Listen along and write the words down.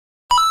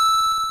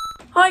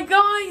Hi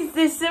guys,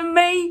 this is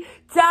me,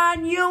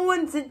 Daniel,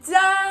 and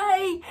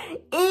today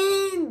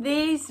in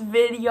this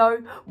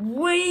video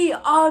we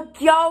are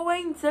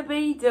going to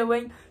be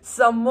doing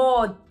some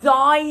more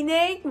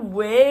dining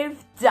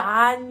with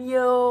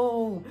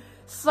Daniel.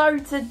 So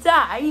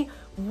today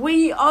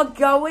we are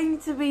going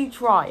to be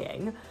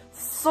trying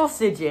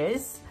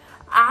sausages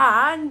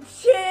and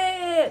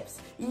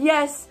chips.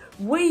 Yes,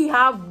 we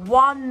have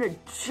one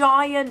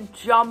giant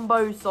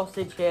jumbo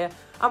sausage here.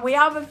 And we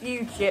have a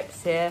few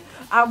chips here,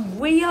 and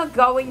we are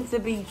going to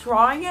be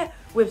trying it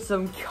with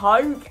some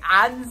Coke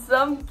and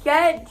some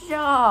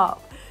ketchup.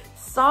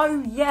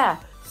 So, yeah.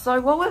 So,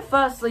 what we're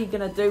firstly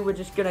going to do, we're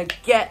just going to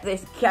get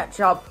this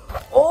ketchup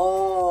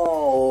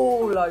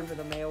all over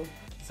the meal.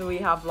 So, we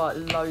have, like,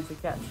 loads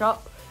of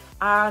ketchup.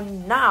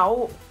 And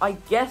now, I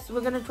guess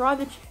we're going to try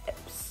the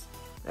chips.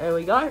 There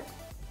we go.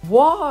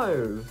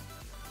 Whoa.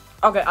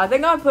 Okay, I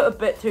think I put a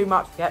bit too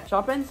much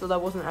ketchup in, so there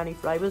wasn't any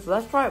flavours. So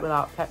let's try it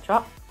without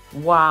ketchup.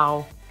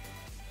 Wow,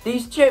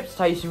 these chips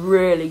taste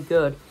really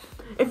good.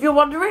 If you're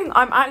wondering,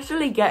 I'm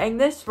actually getting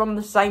this from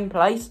the same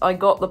place I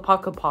got the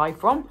pucker pie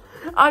from.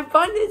 I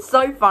find it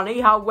so funny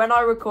how when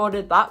I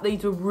recorded that,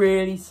 these were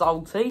really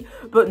salty,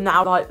 but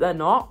now like they're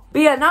not.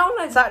 But yeah, now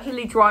let's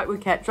actually try it with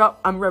ketchup,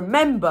 and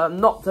remember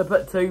not to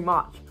put too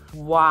much.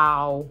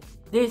 Wow,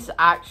 this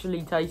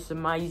actually tastes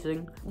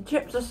amazing. The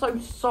chips are so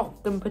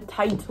soft and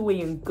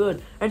potatoey and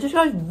good. It just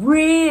goes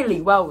really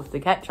well with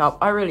the ketchup.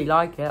 I really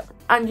like it.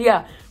 And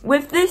yeah,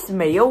 with this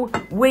meal,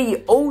 we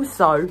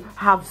also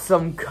have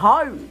some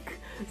Coke.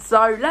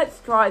 So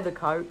let's try the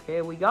Coke.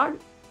 Here we go.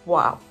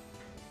 Wow.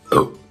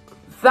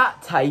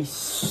 That tastes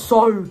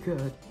so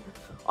good.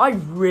 I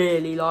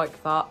really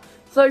like that.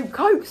 So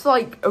Coke's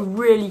like a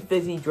really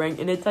fizzy drink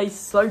and it tastes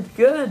so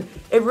good.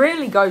 It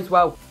really goes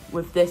well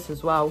with this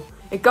as well.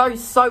 It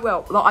goes so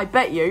well. Like, I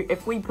bet you,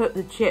 if we put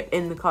the chip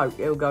in the Coke,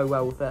 it'll go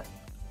well with it.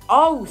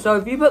 Oh, so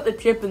if you put the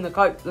chip in the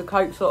Coke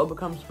sort of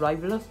becomes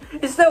flavourless.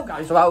 It still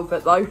goes well with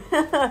it, though.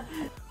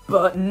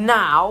 But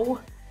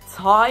now,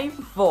 time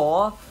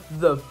for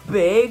the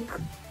big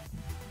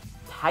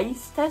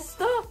taste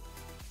tester? I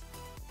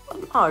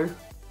don't know.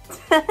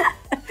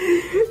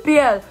 But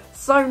yeah,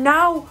 so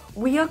now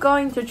we are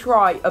going to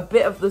try a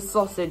bit of the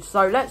sausage.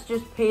 So let's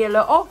just peel it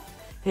off.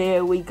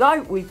 Here we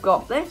go. We've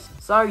got this.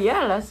 So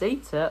yeah, let's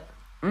eat it.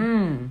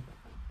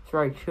 It's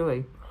very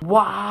chewy.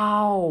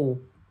 Wow.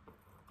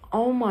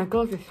 Oh my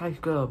god, this tastes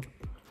good.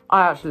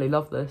 I actually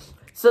love this.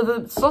 So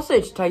the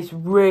sausage tastes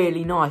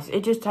really nice.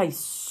 It just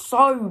tastes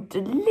so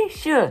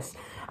delicious.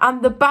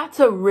 And the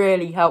batter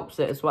really helps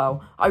it as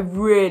well. I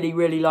really,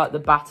 really like the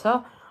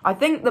batter. I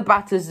think the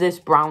batter's this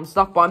brown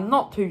stuff, but I'm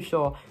not too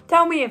sure.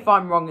 Tell me if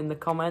I'm wrong in the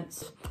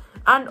comments.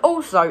 And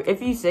also,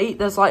 if you see,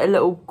 there's like a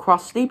little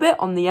crusty bit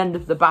on the end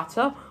of the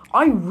batter.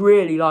 I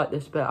really like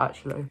this bit,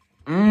 actually.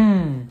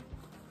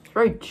 It's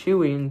very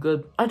chewy and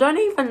good. I don't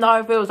even know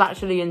if it was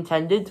actually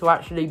intended to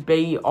actually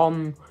be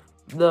on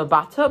the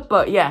batter,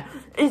 but yeah,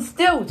 it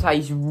still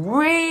tastes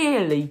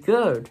really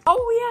good.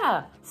 Oh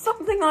yeah,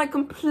 something I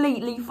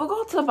completely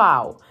forgot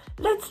about.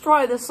 Let's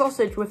try the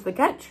sausage with the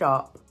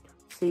ketchup.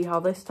 See how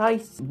this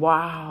tastes.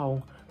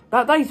 Wow,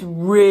 that tastes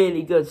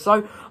really good.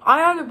 So I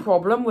had a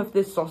problem with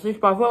this sausage,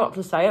 but I forgot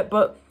to say it,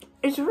 but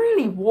it's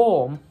really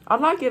warm.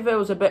 I'd like if it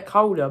was a bit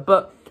colder,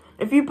 but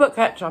if you put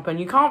ketchup in,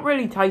 you can't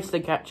really taste the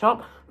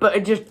ketchup, but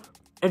it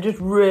just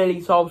really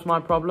solves my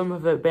problem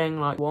of it being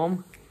like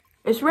warm.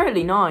 It's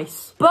really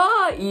nice.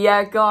 But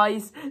yeah,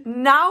 guys,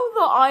 now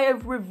that I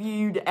have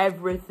reviewed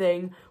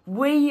everything,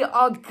 we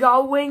are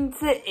going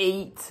to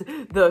eat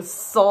the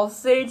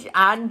sausage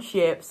and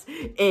chips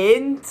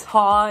in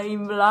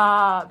time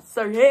lapse.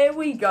 So here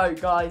we go,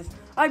 guys.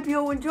 Hope you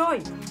all enjoy.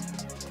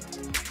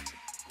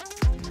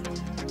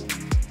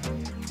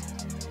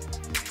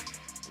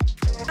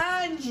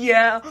 And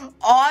yeah,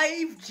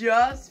 I've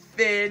just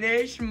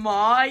finished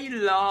my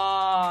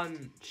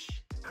lunch.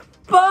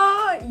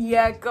 But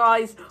yeah,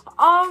 guys,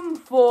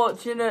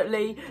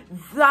 unfortunately,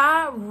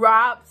 that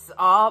wraps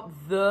up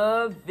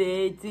the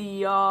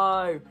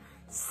video.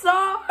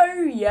 So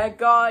yeah,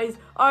 guys,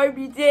 I hope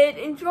you did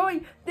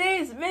enjoy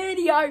this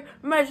video.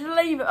 Make sure to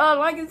leave a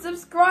like and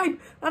subscribe,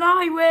 and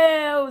I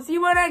will see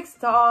you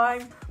next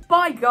time.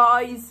 Bye,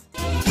 guys.